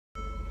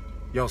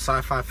Yo,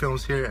 Sci-Fi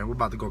Films here, and we're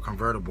about to go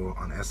convertible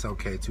on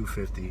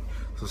SLK-250.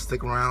 So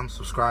stick around,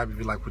 subscribe if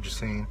you like what you're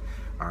seeing.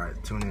 All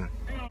right, tune in.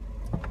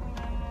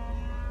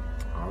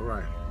 All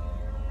right.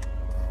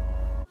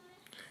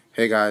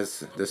 Hey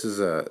guys, this is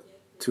a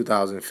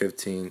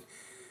 2015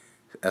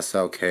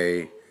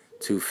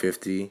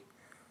 SLK-250.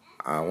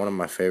 One of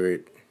my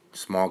favorite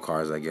small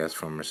cars, I guess,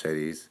 from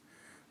Mercedes.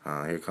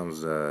 Here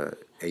comes the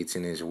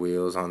 18-inch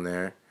wheels on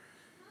there,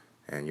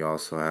 and you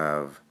also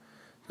have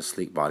the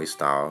sleek body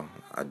style.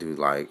 I do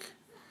like.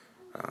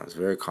 It's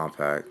very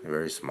compact,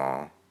 very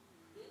small.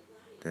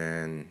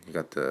 Then you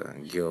got the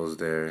gills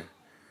there,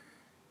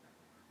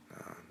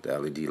 the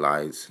LED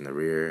lights in the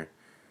rear,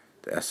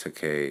 the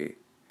SLK,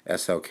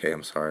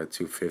 I'm sorry,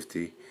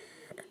 250.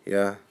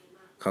 Yeah,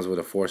 comes with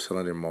a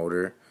 4-cylinder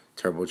motor,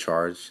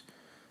 turbocharged.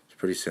 It's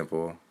pretty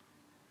simple.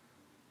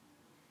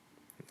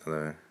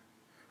 Another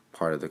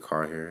part of the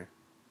car here.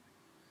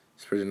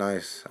 It's pretty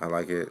nice. I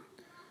like it.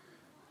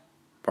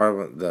 Part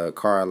of the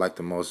car I like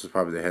the most is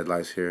probably the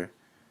headlights here.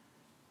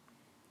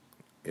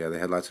 Yeah, the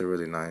headlights are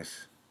really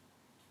nice.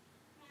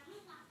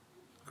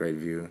 Great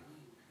view.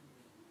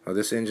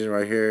 This engine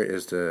right here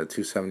is the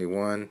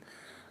 271,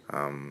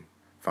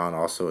 found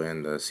also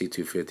in the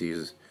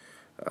C250s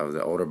of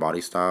the older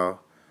body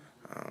style.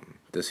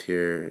 This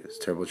here is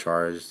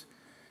turbocharged,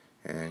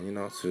 and you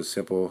know, it's a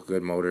simple,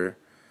 good motor.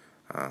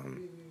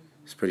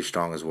 It's pretty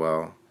strong as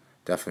well.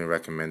 Definitely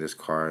recommend this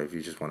car if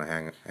you just want to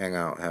hang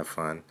out, have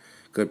fun.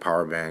 Good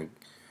power bank.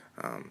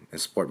 In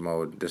sport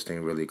mode, this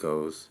thing really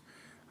goes.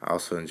 I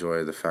also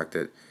enjoy the fact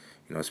that,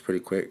 you know, it's pretty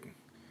quick,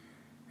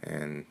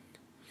 and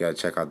you gotta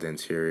check out the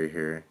interior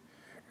here.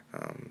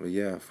 But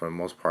yeah, for the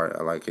most part,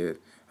 I like it.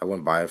 I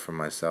wouldn't buy it for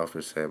myself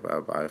per se, but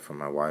I'd buy it for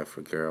my wife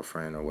or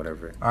girlfriend or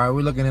whatever. All right,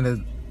 we're looking at it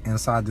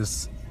inside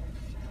this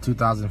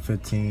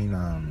 2015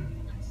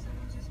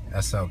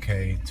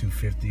 SLK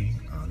 250.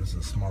 This is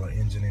a smaller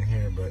engine in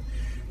here, but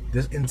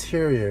this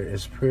interior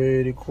is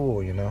pretty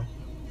cool, you know.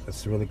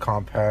 It's really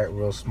compact,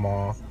 real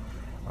small.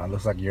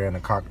 Looks like you're in a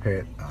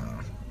cockpit.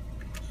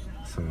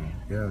 So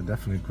yeah,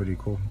 definitely pretty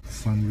cool.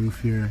 Sunroof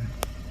here.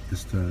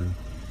 Just I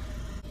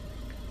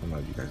don't know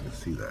if you guys can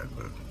see that,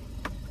 but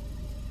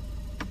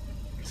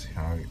see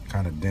how it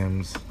kind of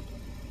dims.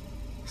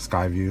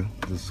 Sky view.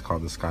 This is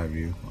called the sky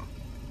view.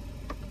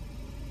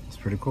 It's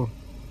pretty cool.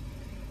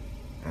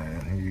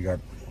 And here you got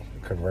the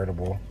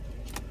convertible.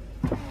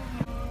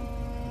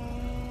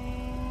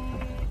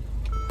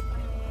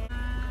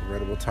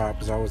 Convertible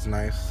top is always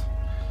nice.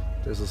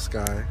 There's a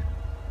sky.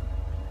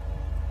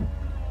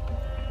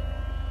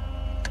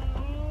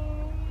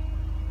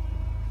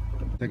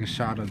 Take a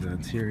shot of the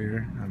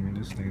interior. I mean,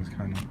 this thing's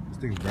brand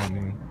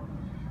new. It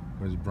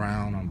was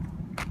brown on,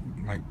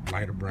 like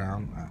lighter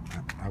brown.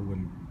 I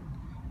wouldn't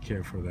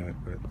care for that,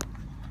 but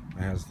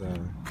it has the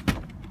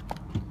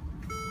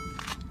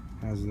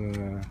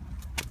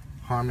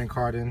Harman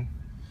Kardon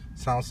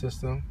sound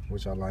system,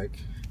 which I like.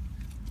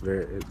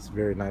 It's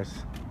very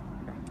nice.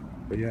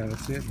 But yeah,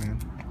 that's it, man.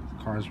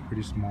 The car is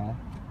pretty small.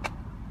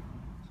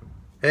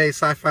 Hey,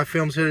 Sci-Fi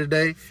Films here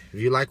today. If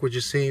you like what you're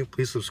seeing,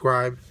 please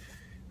subscribe.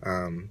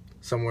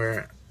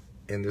 Somewhere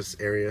in this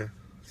area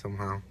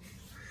somehow.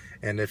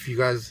 And if you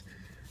guys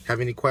have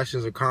any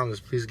questions or comments,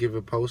 please give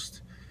a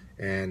post,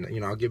 and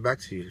you know, I'll get back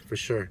to you for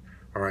sure.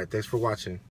 All right, thanks for watching.